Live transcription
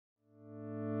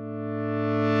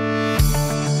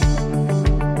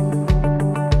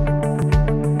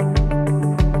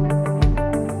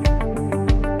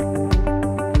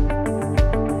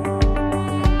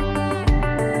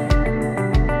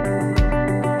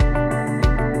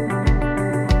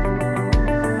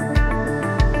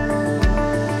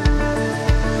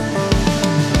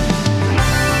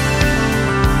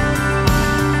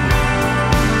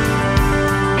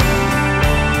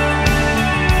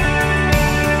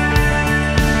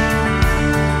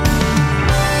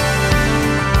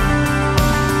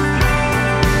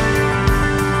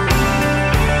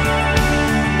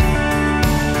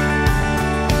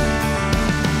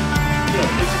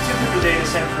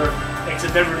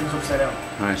things upside down.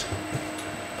 Right.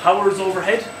 Power's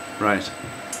overhead. Right.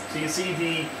 So you see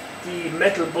the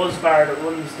metal buzz bar that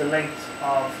runs the length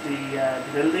of the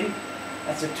building.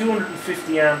 That's a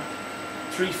 250 amp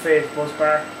 3-phase buzz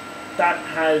bar. That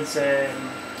has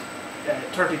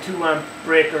 32 amp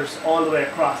breakers all the way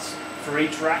across for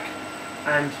each rack,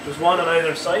 and there's one on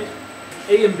either side.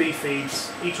 A and B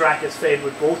feeds. Each rack is fed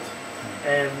with both.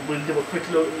 We'll do a quick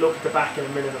look at the back in a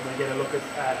minute, and we'll get a look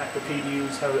at the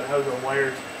PDUs, how they're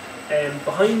wired.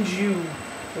 Behind you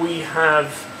we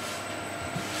have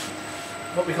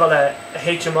what we call a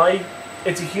HMI.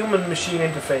 It's a human machine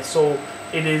interface, so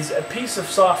it is a piece of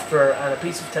software and a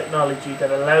piece of technology that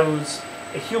allows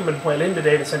a human, while in the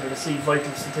data center, to see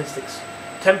vital statistics: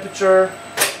 temperature,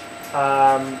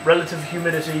 relative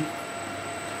humidity,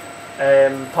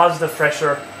 positive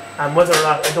pressure, and whether or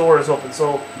not a door is open.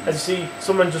 So as you see,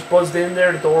 someone just buzzed in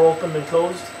there, the door opened and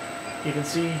closed. You can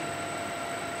see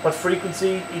what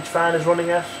frequency each fan is running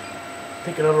at.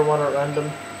 Pick another one at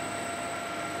random.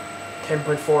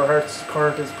 10.4 hertz,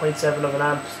 current is 0.7 of an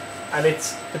amp, and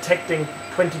it's detecting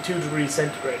 22 degrees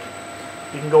centigrade.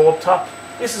 You can go up top.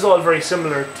 This is all very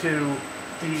similar to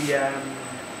the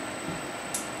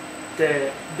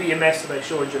BMS that I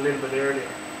showed you a little bit earlier.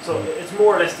 So it's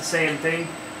more or less the same thing.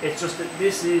 It's just that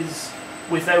this is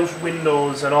without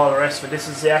windows and all the rest of it. This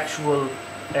is the actual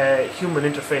human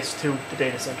interface to the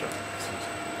data center.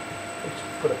 Let's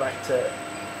put it back to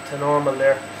normal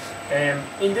there.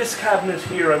 In this cabinet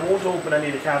here, I won't open any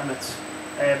of the cabinets,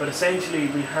 but essentially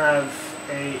we have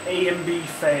a and B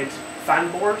fed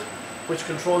fan board which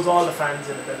controls all the fans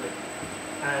in the building.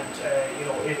 And you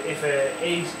know, if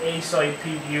a side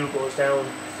PDU goes down,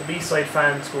 the B side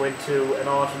fans go into an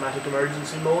automatic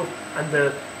emergency mode,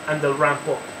 and they'll ramp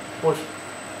up. But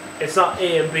it's not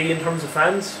A and B in terms of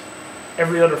fans.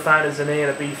 Every other fan is an A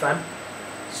and a B fan.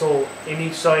 So in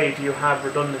each side you have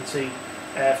redundancy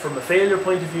from a failure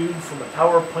point of view, from a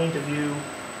power point of view,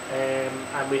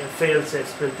 and we have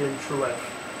fail-safes built in throughout.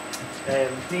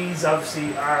 These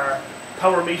obviously are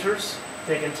power meters.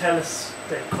 They can tell us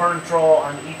the current draw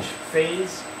on each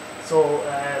phase. So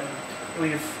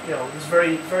there's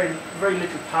very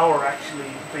little power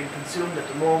actually being consumed at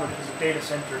the moment because the data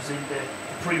centers in the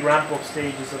pre-ramp up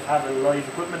stages of having live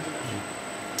equipment in it.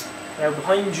 Now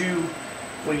behind you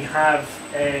we have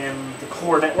the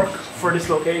core network for this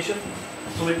location.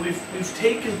 So we've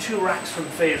taken 2 racks from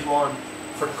phase 1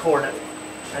 for the core network,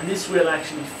 and this will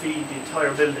actually feed the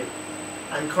entire building,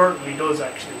 and currently does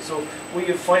actually. So we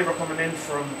have fibre coming in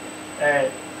from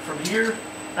here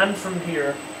and from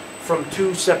here, from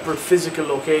 2 separate physical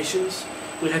locations.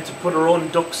 We had to put our own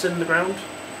ducts in the ground,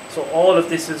 so all of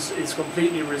this is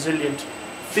completely resilient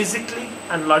physically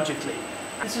and logically.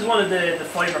 This is one of the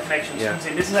fibre connections comes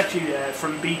in. This is actually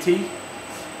from BT,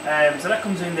 so that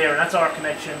comes in there, and that's our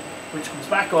connection, which comes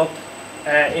back up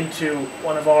into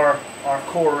one of our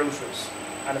core routers.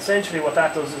 And essentially what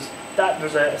that does is that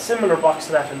there's a similar box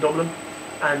to that in Dublin,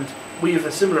 and we have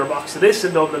a similar box to this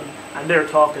in Dublin, and they're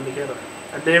talking together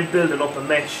and they're building up a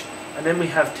mesh. And then we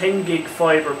have 10 gig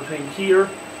fibre between here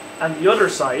and the other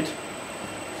side,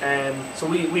 so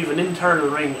we have an internal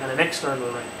ring and an external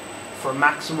ring for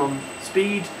maximum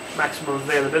speed, maximum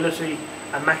availability,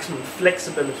 and maximum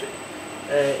flexibility.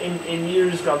 In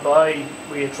years gone by,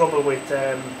 we had trouble with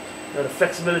the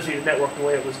flexibility of the network, the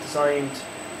way it was designed.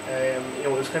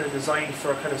 It was kind of designed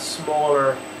for a kind of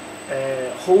smaller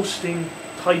hosting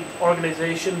type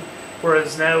organisation,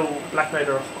 whereas now Blacknight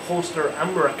are a hoster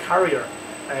and we're a carrier.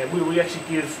 We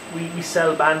actually we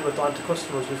sell bandwidth onto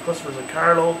customers. We have customers in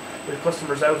Carlow, we have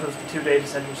customers out of the 2 data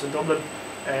centres in Dublin.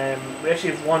 We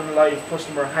actually have one live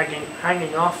customer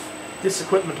hanging off this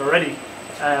equipment already.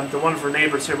 They're one of our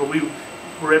neighbours here, but we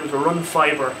were able to run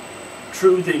fibre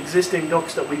through the existing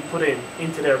ducts that we put in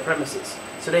into their premises.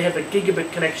 So they have a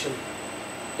gigabit connection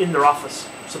in their office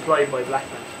supplied by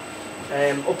Blacknight.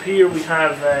 Up here we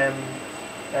have,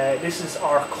 this is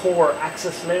our core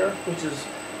access layer, which is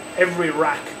every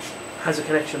rack has a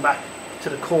connection back to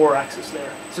the core access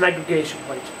layer. It's an aggregation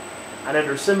point. And then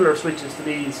there's similar switches to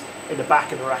these in the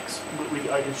back of the racks.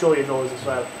 I can show you those as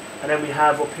well. And then we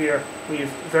have up here, we have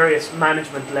various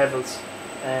management levels,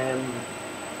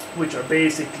 which are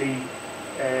basically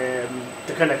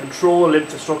the kind of control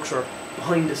infrastructure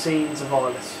behind the scenes of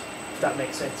all this, if that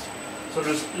makes sense. So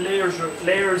there's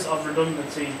layers of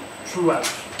redundancy throughout.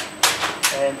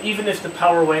 Even if the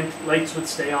power went, lights would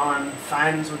stay on,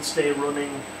 fans would stay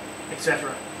running,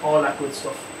 etc. All that good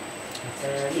stuff.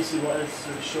 Let me see what else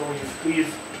to show you. We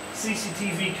have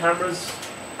CCTV cameras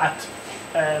at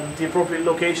the appropriate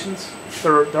locations.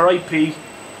 They're IP.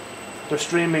 They're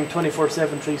streaming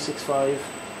 24/7, 365,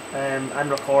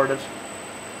 and recorded.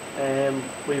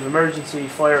 We have emergency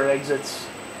fire exits.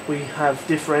 We have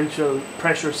differential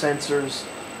pressure sensors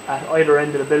at either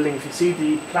end of the building. If you see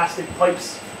the plastic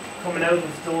pipes coming out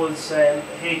of those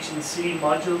H&C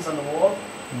modules on the wall,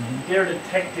 they're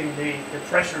detecting the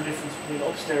pressure difference between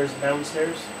upstairs and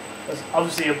downstairs. Because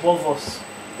obviously above us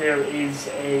there is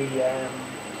a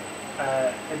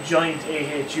giant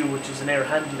AHU, which is an air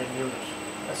handling unit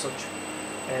as such.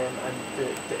 And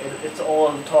it's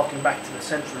all talking back to the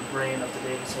central brain of the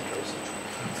data center as such.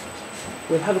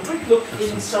 We'll have a quick look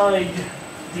inside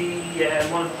the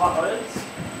one of the hot aisles.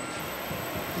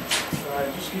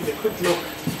 Just give you a quick look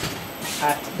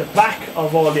at the back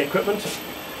of all the equipment.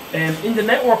 In the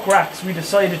network racks, we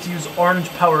decided to use orange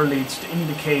power leads to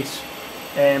indicate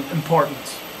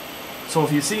importance. So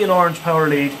if you see an orange power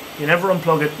lead, you never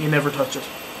unplug it, you never touch it.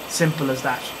 Simple as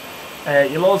that.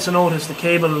 You'll also notice the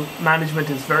cable management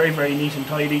is very, very neat and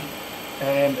tidy.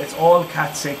 It's all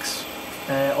Cat 6,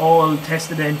 all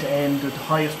tested end to end with the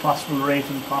highest possible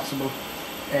rating possible.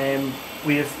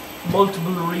 We have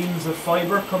multiple reams of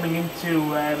fibre coming into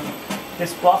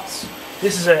this box.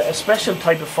 This is a special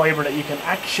type of fibre that you can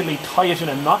actually tie it in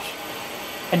a knot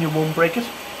and you won't break it.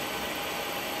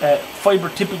 Fibre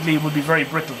typically would be very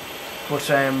brittle, but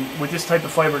with this type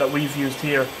of fibre that we've used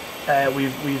here,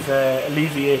 we've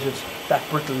alleviated that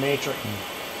brittle nature.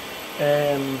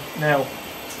 Now,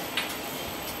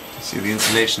 see the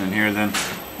insulation in here then?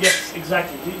 Yes,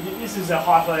 exactly. This is a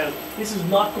hot aisle. This is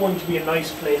not going to be a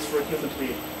nice place for a human to be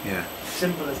in. Yeah.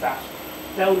 Simple as that.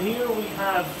 Down here we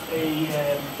have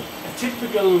a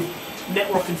typical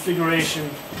network configuration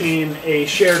in a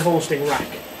shared hosting rack.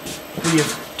 We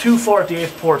have two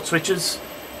 48-port switches.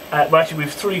 Well, actually we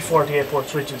have three 48-port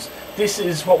switches. This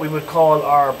is what we would call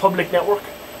our public network.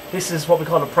 This is what we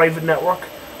call a private network.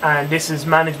 And this is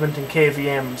management and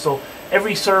KVM. So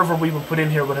every server we would put in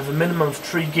here would have a minimum of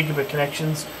 3 gigabit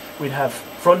connections. We'd have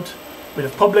front, we'd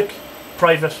have public,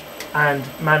 private, and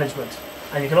management.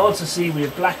 And you can also see we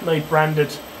have Blacknight branded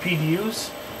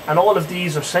PDUs, and all of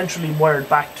these are centrally wired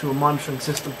back to a monitoring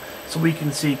system. So we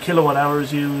can see kilowatt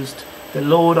hours used, the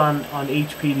load on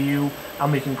each PDU,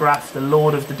 and we can graph the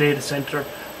load of the data center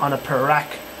on a per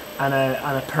rack and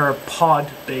a per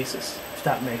pod basis, if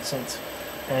that makes sense.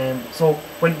 So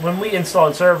when we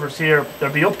install servers here,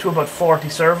 there'll be up to about 40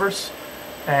 servers,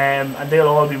 and they'll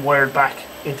all be wired back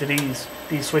into these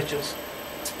switches.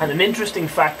 And an interesting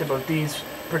fact about these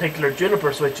particular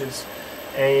Juniper switches,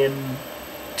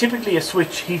 typically a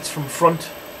switch heats from front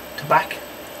to back,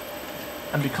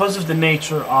 and because of the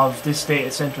nature of this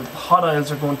data center, the hot aisles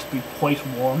are going to be quite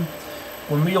warm.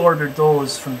 When we ordered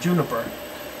those from Juniper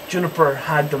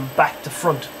had them back to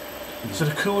front, so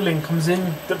the cooling comes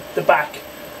in the back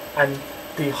and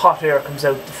the hot air comes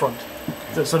out the front.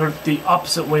 So they're the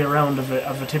opposite way around of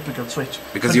a typical switch.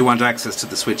 Because you want access to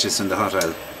the switches in the hot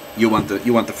aisle. You want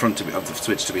the front of the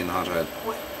switch to be in the hot aisle.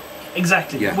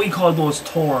 Exactly. Yeah. We call those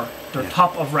TOR. They're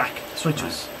top of rack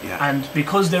switches. Right. Yeah. And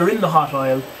because they're in the hot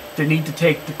aisle, they need to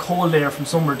take the cold air from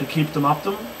somewhere to keep them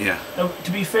optimum. Yeah. Now,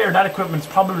 to be fair, that equipment's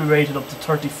probably rated up to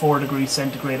 34 degrees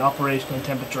centigrade operational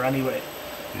temperature anyway.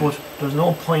 Yeah. But there's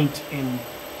no point in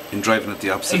driving it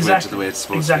the opposite way to the way it's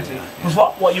supposed to be. Exactly. Because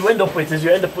what you end up with is you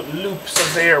end up with loops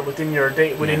of air within your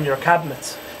your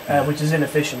cabinets, which is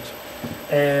inefficient.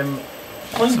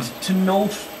 Point to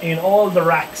note, in all the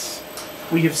racks,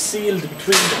 we have sealed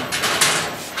between them.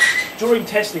 During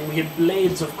testing, we had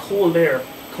blades of cold air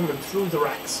coming through the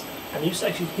racks, and used to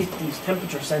actually hit these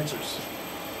temperature sensors.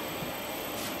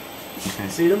 Okay.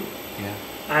 See them? Yeah.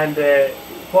 And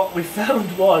what we found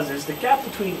is the gap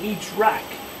between each rack,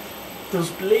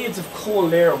 those blades of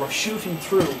cold air were shooting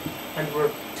through and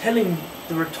were telling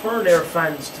the return air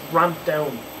fans to ramp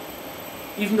down.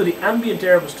 Even though the ambient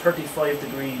air was 35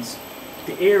 degrees,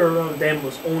 the air around them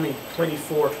was only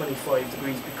 24, 25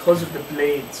 degrees because of the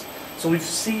blades. So we've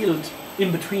sealed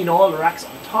in between all the racks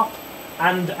on top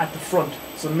and at the front,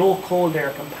 so no cold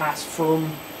air can pass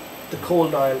from the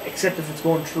cold aisle except if it's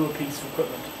going through a piece of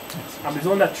equipment. And we've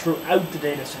done that throughout the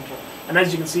data center. And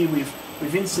as you can see, we've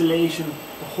insulation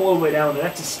the whole way down, and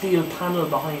that's a steel panel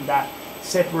behind that,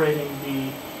 separating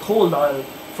the cold aisle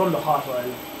from the hot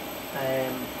aisle.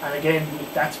 And again,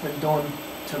 that's been done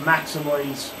to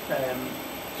maximise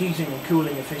heating and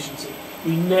cooling efficiency.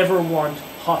 We never want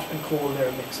hot and cold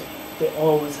air mixing. They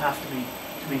always have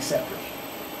to be separate.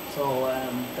 So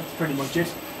that's pretty much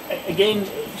it. Again,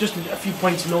 just a few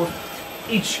points to note.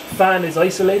 Each fan is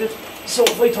isolated. So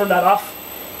if I turn that off,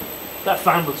 that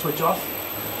fan will switch off.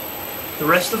 The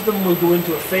rest of them will go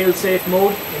into a fail-safe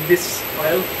mode in this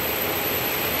aisle.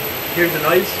 Hear the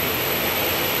noise.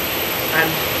 And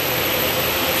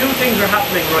two things are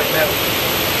happening right now.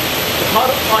 The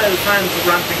hot oil fans are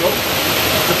ramping up,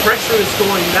 the pressure is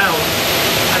going down,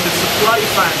 and the supply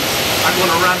fans are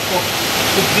going to ramp up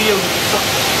to deal with the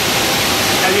surplus.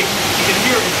 Now you can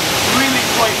hear it really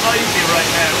quite noisy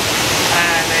right now,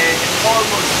 and it's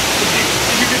almost,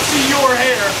 if you can see your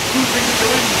hair moving in the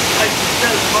wind, I can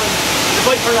tell if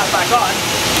I turn that back on,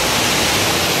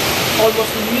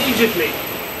 almost immediately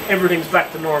everything's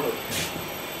back to normal.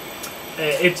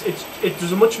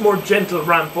 There's a much more gentle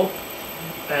ramp up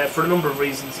for a number of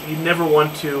reasons. You never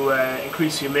want to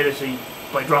increase humidity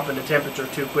by dropping the temperature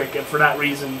too quick, and for that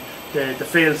reason the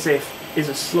fail-safe is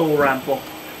a slow ramp up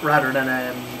rather than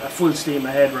a full steam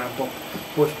ahead ramp up.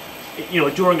 But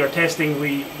during our testing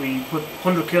we put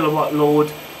 100 kilowatt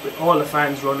load with all the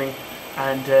fans running,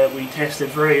 and we tested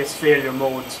various failure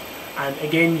modes, and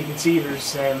again you can see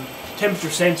there's temperature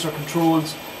sensor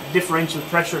controls and differential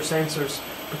pressure sensors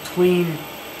between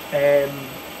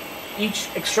each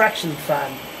extraction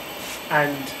fan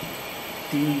and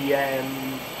the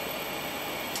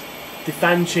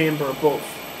fan chamber above.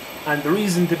 And the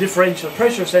reason the differential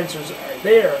pressure sensors are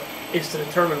there is to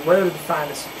determine whether the fan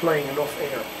is supplying enough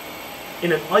air.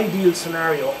 In an ideal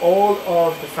scenario, all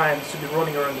of the fans should be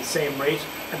running around the same rate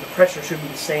and the pressure should be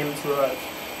the same throughout.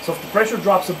 So if the pressure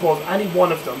drops above any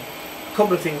one of them, a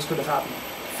couple of things could have happened.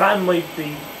 The fan might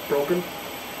be broken,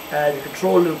 the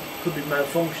control loop could be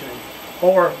malfunctioning,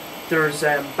 or there's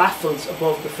baffles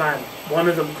above the fan. One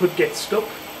of them could get stuck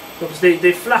because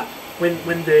they flap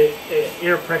when the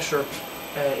air pressure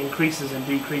increases and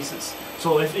decreases.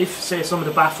 So if say some of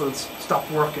the baffles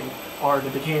stopped working, or they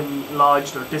became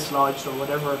lodged or dislodged or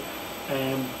whatever,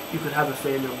 you could have a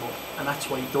failure mode, and that's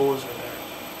why those are there.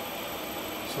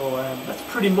 So that's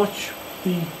pretty much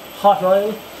the hot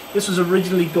oil. This was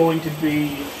originally going to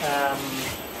be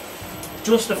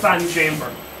just a fan chamber,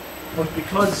 but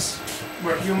because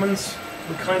we're humans,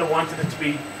 we kind of wanted it to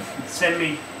be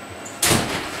semi-usable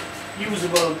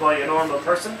by a normal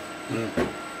person.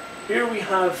 Here we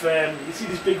have, you see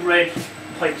these big red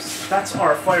pipes, that's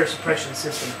our fire suppression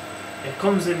system. It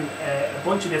comes in a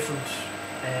bunch of different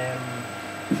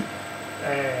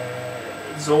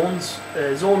zones.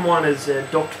 Zone 1 is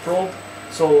duct probe.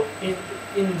 So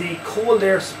in the cold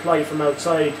air supply from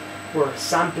outside, we're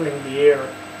sampling the air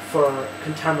for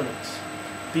contaminants.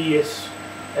 Be it,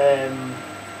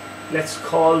 let's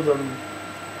call them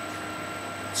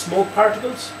smoke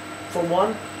particles for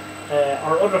one,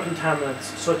 or other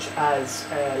contaminants such as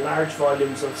large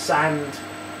volumes of sand,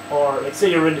 or like say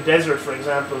you're in the desert for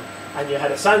example and you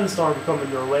had a sandstorm coming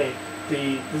your way.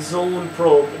 The zone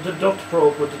probe, the duct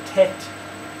probe would detect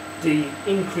the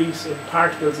increase in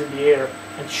particles in the air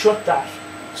and shut that,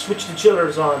 switch the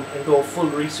chillers on and go full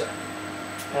recirc.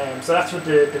 So that's what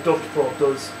the duct probe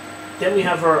does. Then we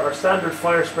have our standard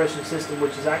fire suppression system,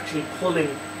 which is actually pulling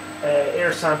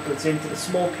air samples into the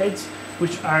smoke heads,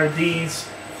 which are these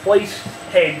white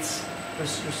heads.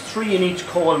 There's 3 in each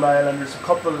coal aisle, and there's a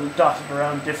couple dotted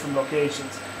around different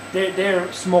locations.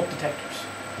 They're smoke detectors.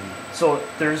 So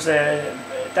there's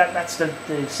that's the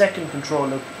second control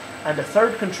loop, and the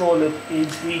third control loop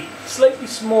is the slightly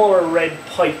smaller red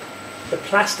pipe, the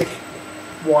plastic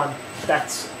one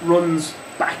that runs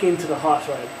back into the hot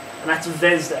oil, and that's a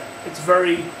VESDA. It's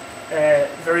very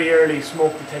early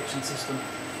smoke detection system,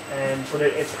 but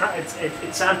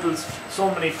it samples so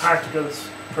many particles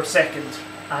per second,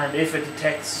 and if it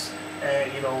detects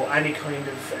any kind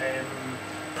of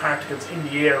particles in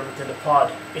the air within the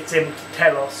pod, it's able to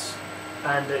tell us.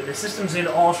 And the system's in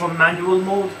auto manual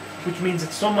mode, which means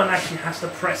that someone actually has to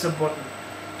press a button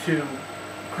to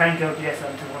crank out the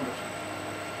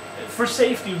FM200 for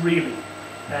safety, really.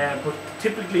 But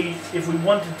typically, if we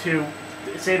wanted to,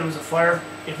 say there was a fire,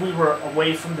 if we were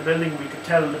away from the building, we could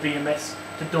tell the BMS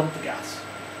to dump the gas,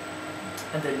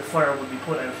 and then the fire would be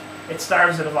put out. It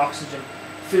starves it of oxygen,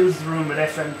 fills the room with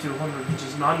FM200, which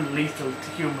is non-lethal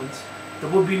to humans. There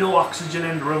would be no oxygen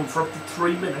in the room for up to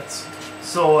 3 minutes,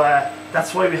 so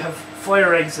that's why we have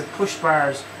fire exit push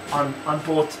bars on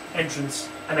both entrance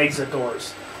and exit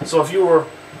doors. So if your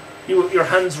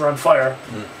hands were on fire,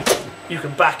 you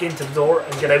can back into the door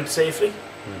and get out safely,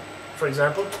 for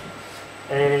example.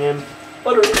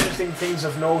 Other interesting things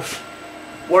of note: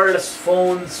 wireless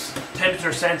phones,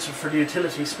 temperature sensor for the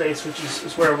utility space, which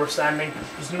is where we're standing.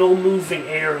 There's no moving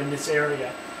air in this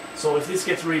area, so if this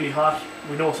gets really hot,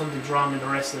 we know something's wrong in the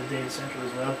rest of the data center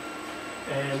as well.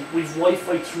 We've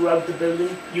Wi-Fi throughout the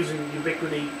building using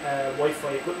Ubiquiti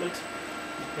Wi-Fi equipment.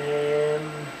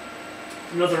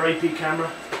 Another IP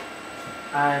camera,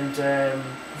 and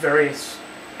various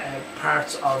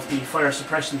parts of the fire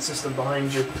suppression system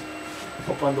behind you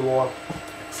up on the wall.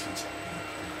 Excellent.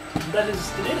 That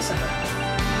is the data center.